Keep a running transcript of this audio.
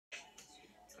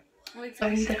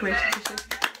Decorations.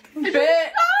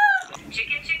 Bet.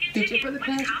 DJ for the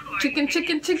class. Chicken,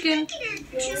 chicken, chicken.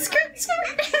 Skirt, skirt.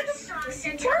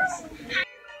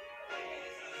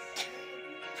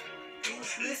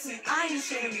 Listen, I ain't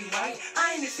ashamed to be white.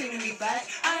 I ain't ashamed to be black.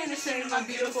 I ain't ashamed my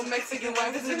beautiful Mexican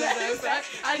wife is in the back.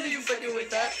 I knew you fucking with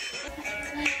that.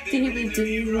 Did we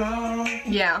do wrong?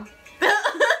 Yeah.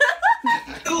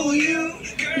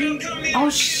 Oh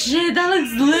shit, that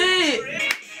looks lit.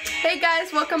 Hey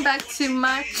guys, welcome back to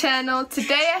my channel.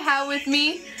 Today I have with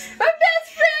me my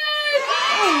best friend.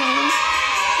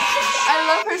 I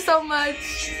love her so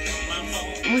much.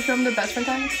 We filmed the best friend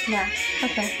time? Yeah.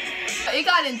 Okay. It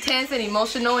got intense and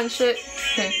emotional and shit.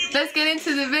 Okay, let's get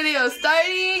into the video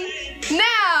starting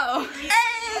now.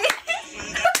 Hey.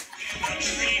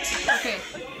 Okay,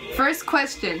 first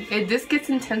question. This gets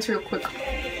intense real quick.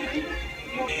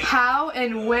 How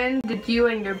and when did you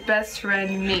and your best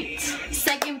friend meet?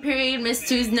 Second period, Miss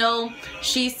Tuesno.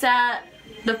 She sat.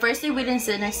 The first day we didn't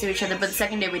sit next to each other, but the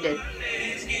second day we did.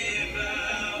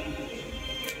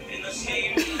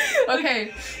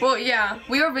 Okay, well yeah,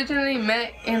 we originally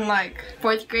met in like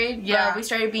 4th grade. Yeah, we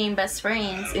started being best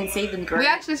friends in 7th grade. We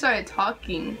actually started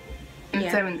talking in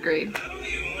 7th grade.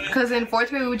 Cause in 4th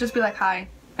grade we would just be like hi,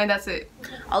 and that's it.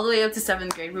 All the way up to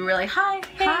 7th grade, we were like hi,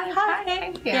 hey,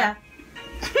 hi. Yeah.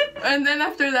 And then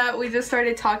after that we just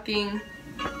started talking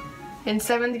in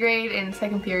 7th grade in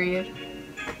 2nd period.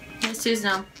 Miss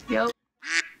Tuesno. Yep.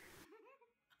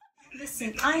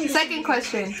 Listen, second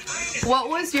question. What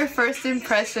was your first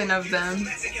impression of them?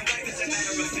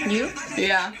 You?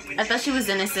 Yeah. I thought she was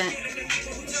innocent.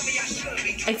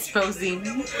 Exposing.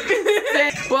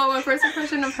 Well, my first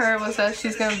impression of her was that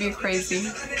she's gonna be crazy.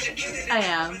 I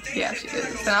am. Yeah, she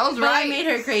is. And I was but right. I made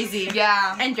her crazy.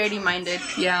 Yeah. And dirty-minded.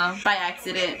 Yeah. By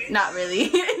accident. Not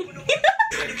really.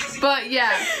 But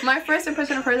yeah, my first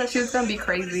impression of her is that she was gonna be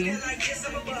crazy.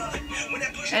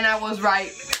 And I was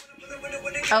right.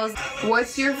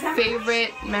 What's your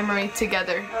favorite memory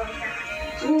together?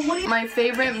 My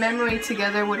favorite memory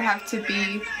together would have to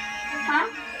be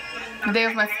the day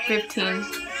of my 15.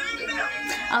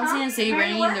 I was gonna say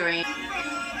running in the rain.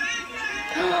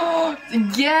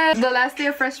 Yeah, the last day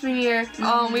of freshman year,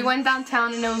 we went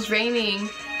downtown and it was raining.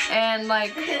 And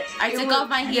like I took off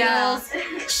my heels.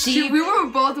 Yeah. We were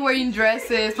both wearing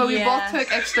dresses, but we both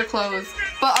took extra clothes.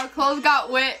 But our clothes got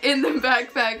wet in the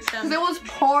backpack because it was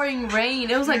pouring rain.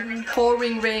 It was like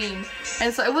pouring rain,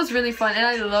 and so it was really fun. And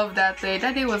I loved that day.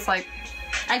 That day was like,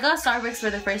 I got Starbucks for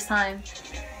the first time.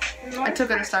 I took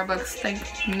her to Starbucks. Thank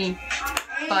me.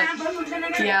 But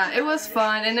yeah, it was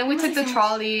fun. And then we took the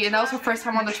trolley, and that was the first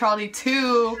time on the trolley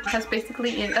too. That's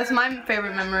basically it. That's my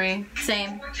favorite memory.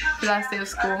 Same. The last day of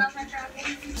school.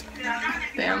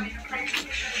 Damn.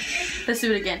 Let's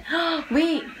do it again.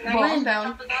 Wait. Calm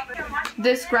down.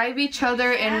 Describe each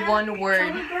other in one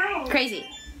word. Crazy.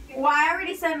 Well, I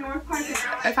already said North Park.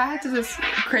 If I had to just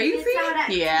crazy?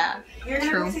 Yeah.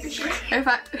 True. If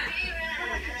I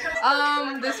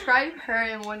describe her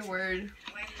in one word.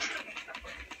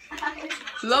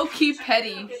 Low-key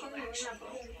petty.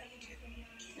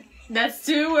 That's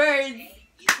 2 words.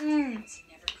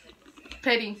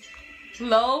 Petty.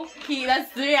 Low key.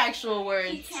 That's 3 actual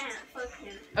words.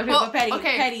 Okay, well, but petty.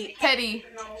 Okay, petty.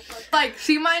 Like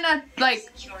she might not like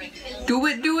do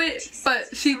it,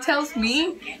 but she tells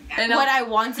me and what I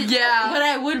want to. Yeah. What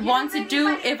I would want to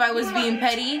do if I was being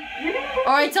petty,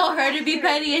 or I tell her to be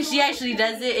petty and she actually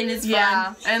does it and it's fun.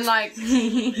 Yeah, and like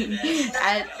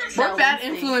we're bad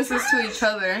influences to each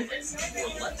other.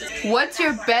 What's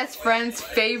your best friend's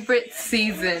favorite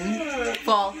season?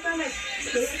 Fall.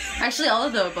 Actually, all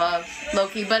of the above.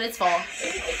 Low-key, but it's fall.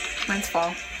 Mine's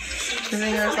fall. And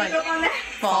then yours like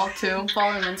fall too.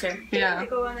 Fall and winter. Yeah.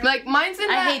 Like mine's in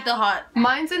I hate the hot.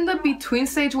 Mine's in the between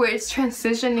stage where it's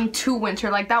transitioning to winter.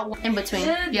 Like that one. In between.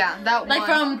 Yeah, that like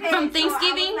one. from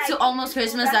Thanksgiving to almost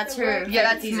Christmas, that's her. Yeah,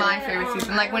 that's season. My favorite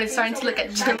season. Like when it's starting to look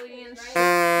at chilly and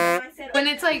shit. When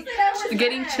it's like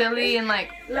getting chilly and like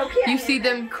you see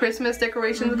them Christmas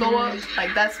decorations go up.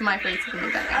 Like that's my favorite season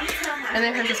of that. And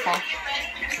then hers is fall.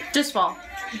 Just fall.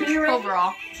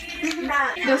 Overall.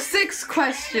 The 6th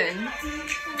question.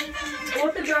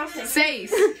 What the girl say?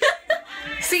 Says.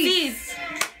 Cease.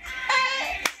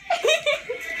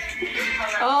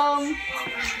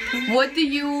 What do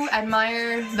you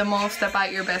admire the most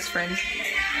about your best friend?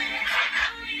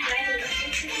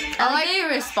 I like that you're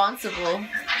responsible.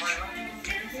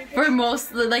 For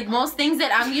most things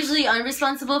that I'm usually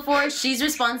unresponsible for, she's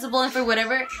responsible, and for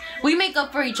whatever, we make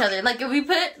up for each other. Like if we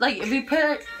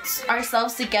put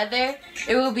ourselves together,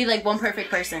 it will be like one perfect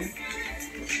person.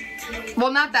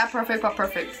 Well, not that perfect, but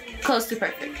perfect. Close to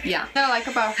perfect. Yeah. What I like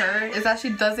about her is that she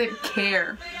doesn't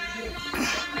care.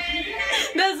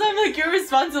 That sounds like you're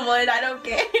responsible and I don't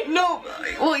care. No,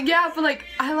 well, yeah, but like,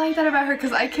 I like that about her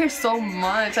because I care so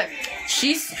much. Like,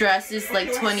 she stresses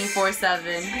like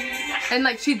 24/7. and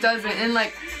like, she doesn't. And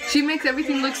like, she makes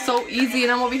everything look so easy.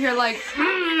 And I'm over here like,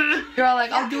 you're all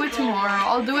like, I'll do it tomorrow.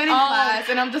 I'll do it in class.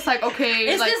 And I'm just like, okay.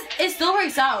 It's like, just, it still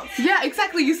works out. yeah,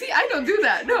 exactly. You see, I don't do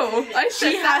that. No, I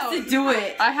She has to do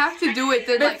it. I have to do it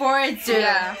Before it's due.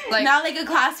 Yeah, like, not like a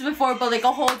class before, but like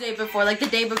a whole day before, like the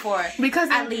day before. because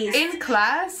at least in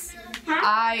class,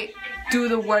 I do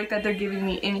the work that they're giving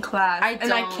me in class,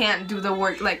 and I can't do the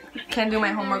work, like, can't do my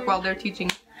homework while they're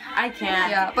teaching. I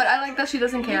can't. Yeah, but I like that she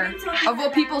doesn't care of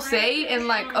what people say and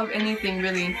like of anything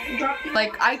really.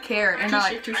 Like, I care and I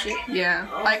like, yeah,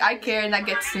 like I care and that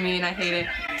gets to me and I hate it.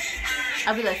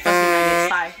 I'll be like, fucking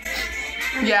bye.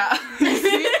 Yeah.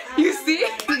 You see?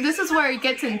 This is where it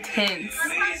gets intense.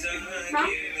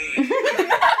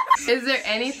 Is there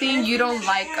anything you don't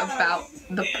like about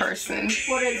the person?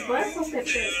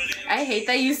 I hate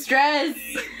that you stress.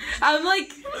 I'm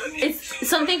like, it's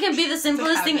something can be the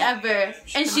simplest thing ever,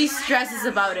 and she stresses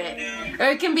about it. Or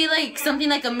it can be like something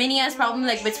like a mini ass problem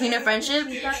like between a friendship,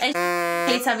 and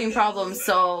she hates having problems.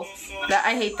 So that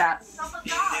I hate that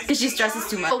because she stresses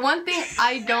too much. But one thing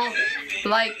I don't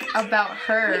like about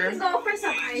her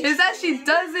is that she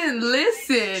doesn't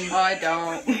listen. Oh, I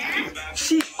don't.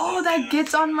 That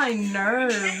gets on my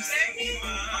nerves.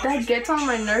 That gets on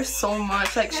my nerves so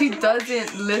much. Like, she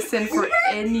doesn't listen for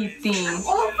anything.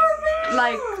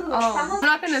 Like, I'm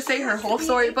not gonna say her whole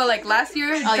story, but like last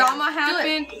year, drama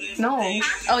happened. No.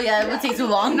 Oh yeah, it would take too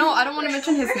long. No, I don't want to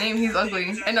mention his name. He's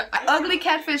ugly. And ugly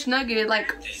catfish nugget.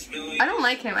 Like, I don't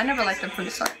like him. I never liked him from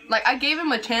the start. Like, I gave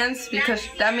him a chance because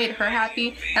that made her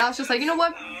happy, and I was just like, you know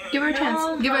what? Give her a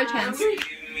chance. Give her a chance.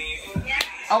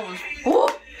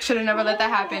 Should have never let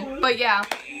that happen. But yeah,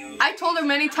 I told her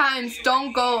many times,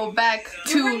 don't go back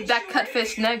to that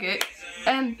catfish nugget.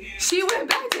 And she went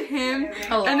back to him,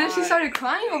 and then she started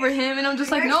crying over him, and I'm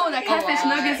just like, no, that catfish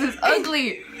nuggets is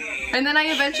ugly. And then I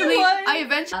eventually,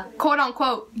 quote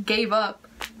unquote, gave up,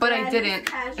 but I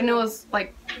didn't. And it was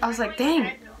like, I was like,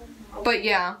 dang. But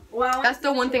yeah, that's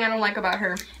the one thing I don't like about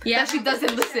her. Yeah, that she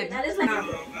doesn't listen.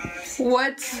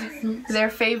 What's their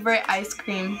favorite ice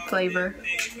cream flavor?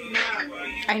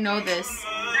 I know this.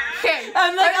 Okay,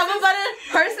 I'm about to.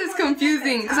 Hers is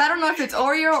confusing because I don't know if it's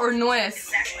Oreo or Nuez.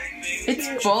 It's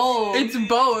both. It's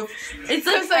both. It's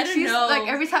like, I don't know. Like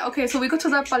every time, okay, so we go to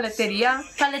the paleteria.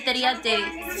 Paleteria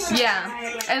dates. Yeah,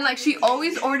 and like she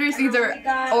always orders either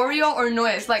Oreo or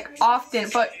Nuez, like often,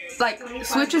 but like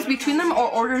switches between them or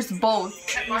orders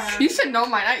both. You should know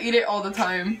mine. I eat it all the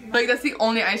time. Like that's the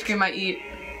only ice cream I eat.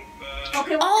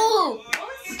 Okay. Oh,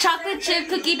 chocolate chip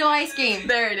cookie dough ice cream.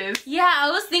 There it is. Yeah, I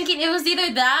was thinking it was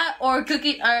either that or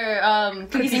cookies and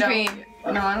cream.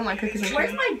 No, I don't like cookies and cream.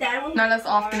 Where's my dad? Not as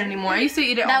often anymore. I used to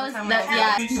eat it all the time.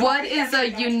 Yeah. What is a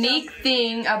unique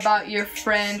thing about your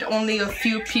friend only a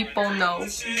few people know?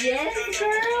 Yes,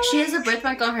 girl. She has a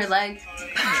birthmark on her leg.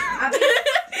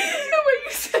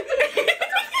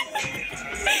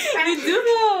 You do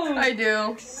though. I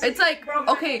do. It's like,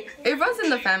 okay, it runs in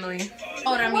the family.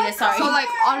 Oh, Ramirez, sorry. So like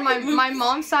on my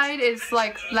mom's side is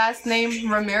like last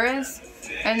name Ramirez,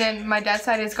 and then my dad's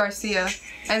side is Garcia.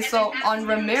 And so on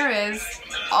Ramirez,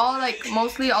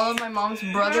 mostly all of my mom's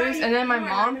brothers, and then my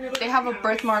mom, they have a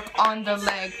birthmark on the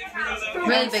leg.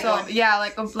 Really big one. Yeah,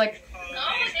 like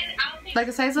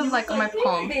the size of like my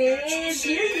palm,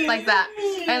 like that.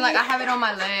 And like I have it on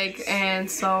my leg, and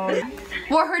so,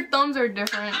 well, her thumbs are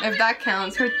different, if that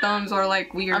counts. Her thumbs are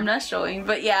like weird. I'm not showing,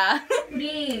 but yeah.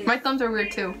 My thumbs are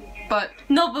weird too, but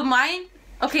no, but mine.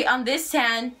 Okay, on this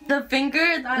hand, the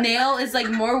fingernail is like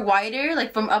more wider,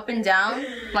 like from up and down,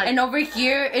 and over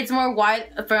here it's more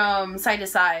wide from side to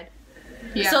side.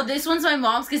 Yeah. So this one's my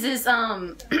mom's because it's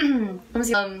dedo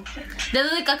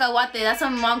de cacahuate. That's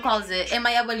what my mom calls it. And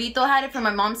my abuelito had it from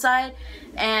my mom's side,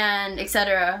 and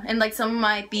etc. And like some of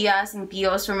my tias and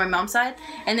tios from my mom's side,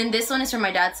 and then this one is from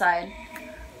my dad's side.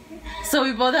 So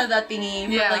we both have that thingy.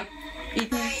 Yeah.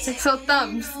 But like, so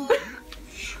thumbs.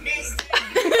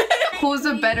 Who's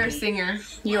a better singer?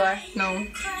 You are. No,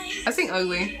 I sing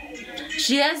ugly.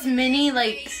 She has many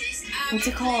like, what's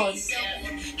it called?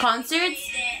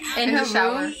 Concerts in her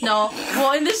shower. Room. No,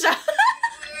 well in the shower.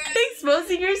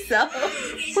 Exposing yourself.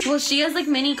 Well, she has like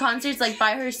mini concerts like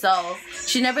by herself.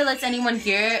 She never lets anyone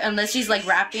hear it unless she's like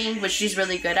rapping, which she's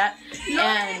really good at.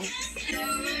 And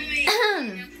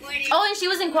oh, and she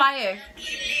was in choir,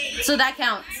 so that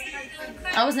counts.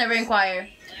 I was never in choir.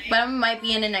 but I might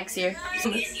be in it next year.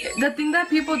 The thing that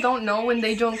people don't know when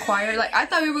they join choir, like I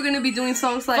thought we were gonna be doing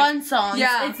songs like Fun songs.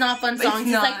 Yeah, it's not fun songs.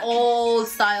 It's not. like old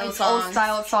style songs. Old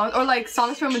style songs, or like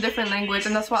songs from a different language,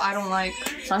 and that's what I don't like.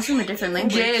 Songs from a different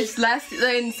language. Yes,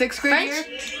 in 6th grade French?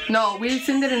 year. No, we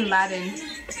sing it in Latin.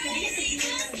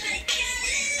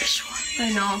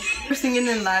 I know. We're singing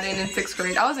in Latin in 6th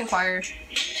grade. I was in choir.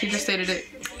 She just stated it.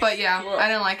 But yeah, I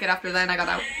didn't like it after that and I got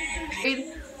out.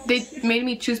 They made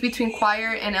me choose between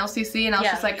choir and LCC and I was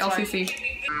just like, LCC.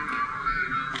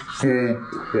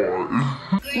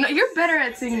 No, you're better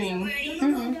at singing.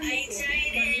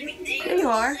 There you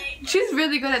are. She's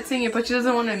really good at singing, but she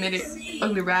doesn't want to admit it.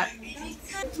 Ugly rat.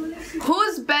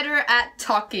 Who's better at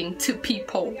talking to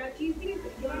people?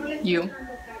 You.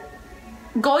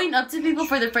 Going up to people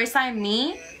for the first time,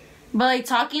 me. But like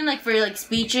talking like for like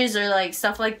speeches or like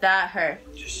stuff like that, her.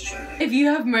 If you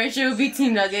have merch, it would be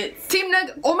Team Nuggets. Team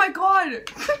Nuggets. Oh my god.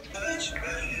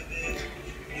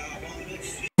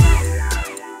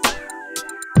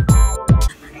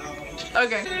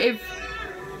 Okay, if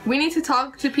we need to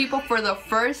talk to people for the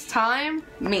first time,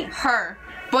 Me. Her.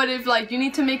 But if like you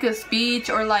need to make a speech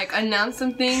or like announce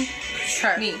something,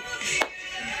 Her. Me.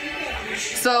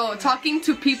 So talking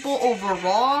to people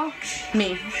overall,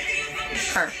 Me.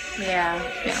 her. Yeah.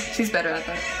 Yeah, she's better at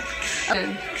that.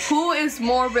 And who is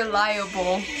more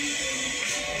reliable?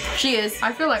 She is.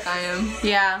 I feel like I am.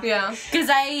 Yeah. Yeah. Because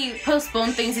I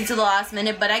postpone things until the last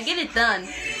minute, but I get it done.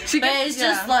 But it's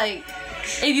just like,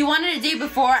 if you wanted a day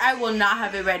before, I will not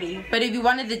have it ready. But if you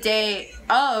wanted the day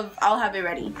of, I'll have it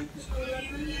ready.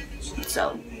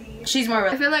 So, she's more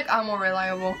I feel like I'm more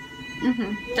reliable.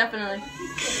 definitely.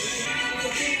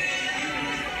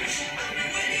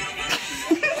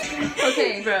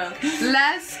 Okay, Bro.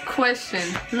 last question.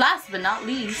 Last but not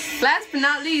least. Last but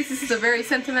not least, this is a very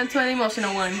sentimental and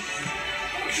emotional one.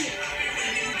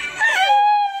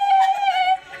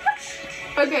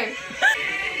 Okay.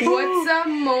 What's a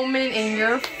moment in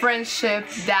your friendship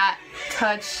that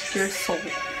touched your soul?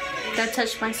 That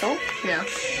touched my soul? Yeah.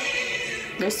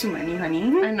 There's too many, honey.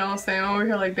 I know, Sam. Over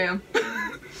here like, damn.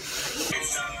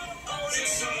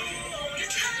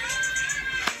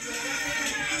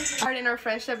 Part in our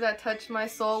friendship that touched my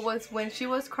soul was when she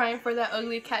was crying for that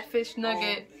ugly catfish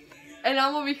nugget. And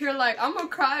I'm over here like, I'm gonna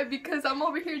cry because I'm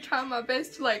over here trying my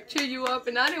best to like cheer you up,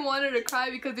 and I didn't want her to cry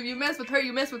because if you mess with her,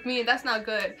 you mess with me, and that's not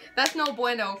good. That's no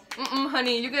bueno.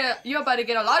 Honey, you're about to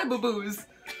get a lot of boo-boos.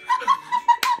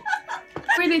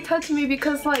 It really touched me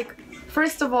because like,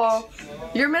 first of all,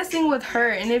 you're messing with her,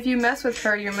 and if you mess with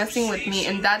her, you're messing with me,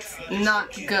 and that's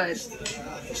not good.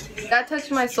 That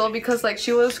touched my soul because like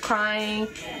she was crying,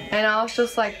 and I was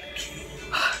just like,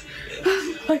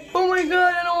 like, oh my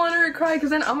god, I don't want her to cry,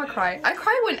 because then I'm gonna cry. I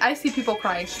cry when I see people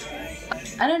cry.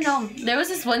 I don't know. There was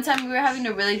this one time we were having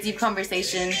a really deep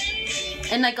conversation,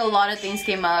 and like a lot of things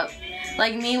came up.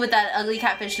 Like me with that ugly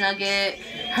catfish nugget,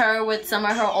 her with some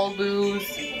of her old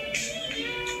booze.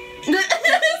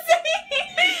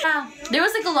 Yeah, there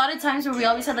was like a lot of times where we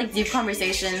always had like deep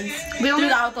conversations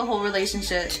throughout the whole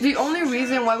relationship. The only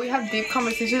reason why we have deep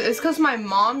conversations is because my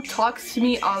mom talks to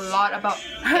me a lot about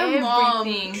Her mom,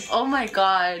 everything. oh my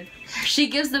god, she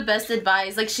gives the best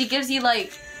advice. Like she gives you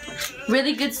like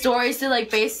really good stories to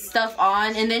like base stuff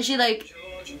on, and then she like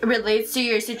relates to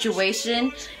your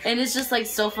situation, and it's just like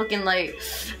so fucking like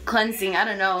cleansing. I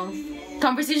don't know.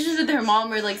 Conversations with her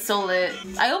mom were like so lit.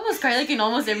 I almost cry like in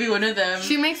almost every one of them.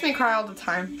 She makes me cry all the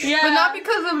time. Yeah. But not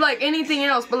because of like anything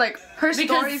else, but like her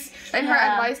stories and her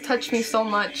advice touch me so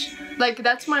much. Like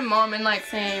that's my mom, and like,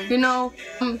 Same. you know,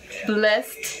 I'm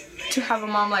blessed to have a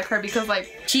mom like her because like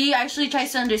she actually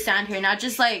tries to understand her, not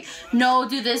just like, no,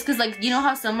 do this, because like, you know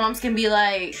how some moms can be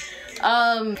like,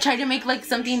 try to make like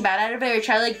something bad out of it, or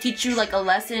try to like teach you like a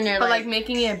lesson, or but like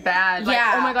making it bad. Like,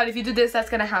 Yeah. oh my god, if you do this, that's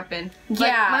gonna happen. Like,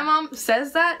 Yeah. my mom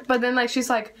says that, but then like she's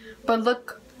like, but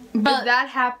look, if that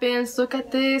happens, look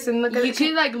at this, and look at it.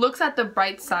 She like looks at the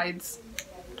bright sides.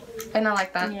 And I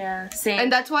like that. Yeah, same.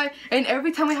 And that's why, and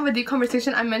every time we have a deep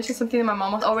conversation, I mention something that my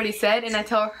mom has already said, and I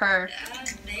tell her.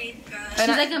 She's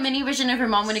like a mini version of her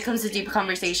mom when it comes to deep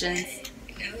conversations.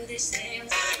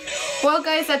 Well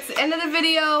guys, that's the end of the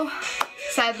video,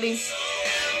 sadly.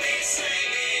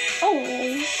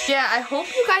 Oh. Yeah, I hope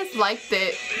you guys liked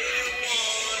it.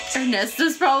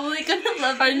 Ernesto's probably gonna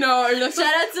love it. I know, Ernesto.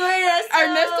 Shout out to Ernesto.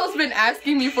 Ernesto's been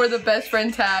asking me for the best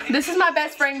friend tag. This is my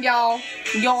best friend, y'all.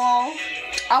 Y'all.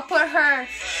 I'll put her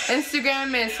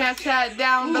Instagram and Snapchat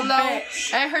down below. Bet.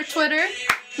 And her Twitter.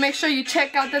 Make sure you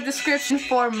check out the description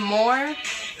for more.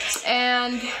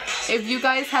 And if you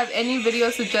guys have any video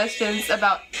suggestions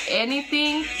about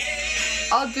anything,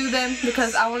 I'll do them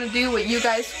because I want to do what you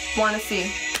guys want to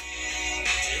see.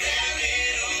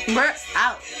 We're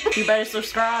out. You better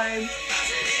subscribe.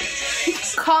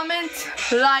 Comment,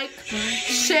 like,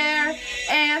 share,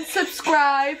 and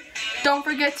subscribe. Don't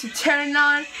forget to turn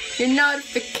on your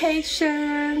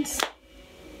notifications.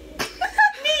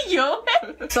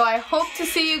 So I hope to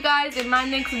see you guys in my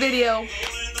next video.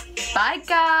 Bye,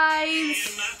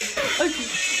 guys. Okay.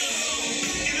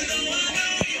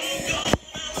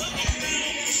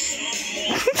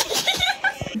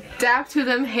 Dap to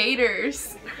them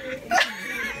haters.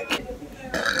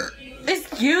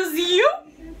 Excuse you?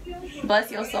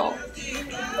 Bless your soul.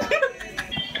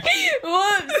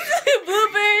 Whoops.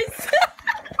 Bloopers.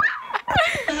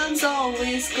 Hands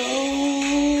always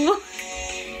go.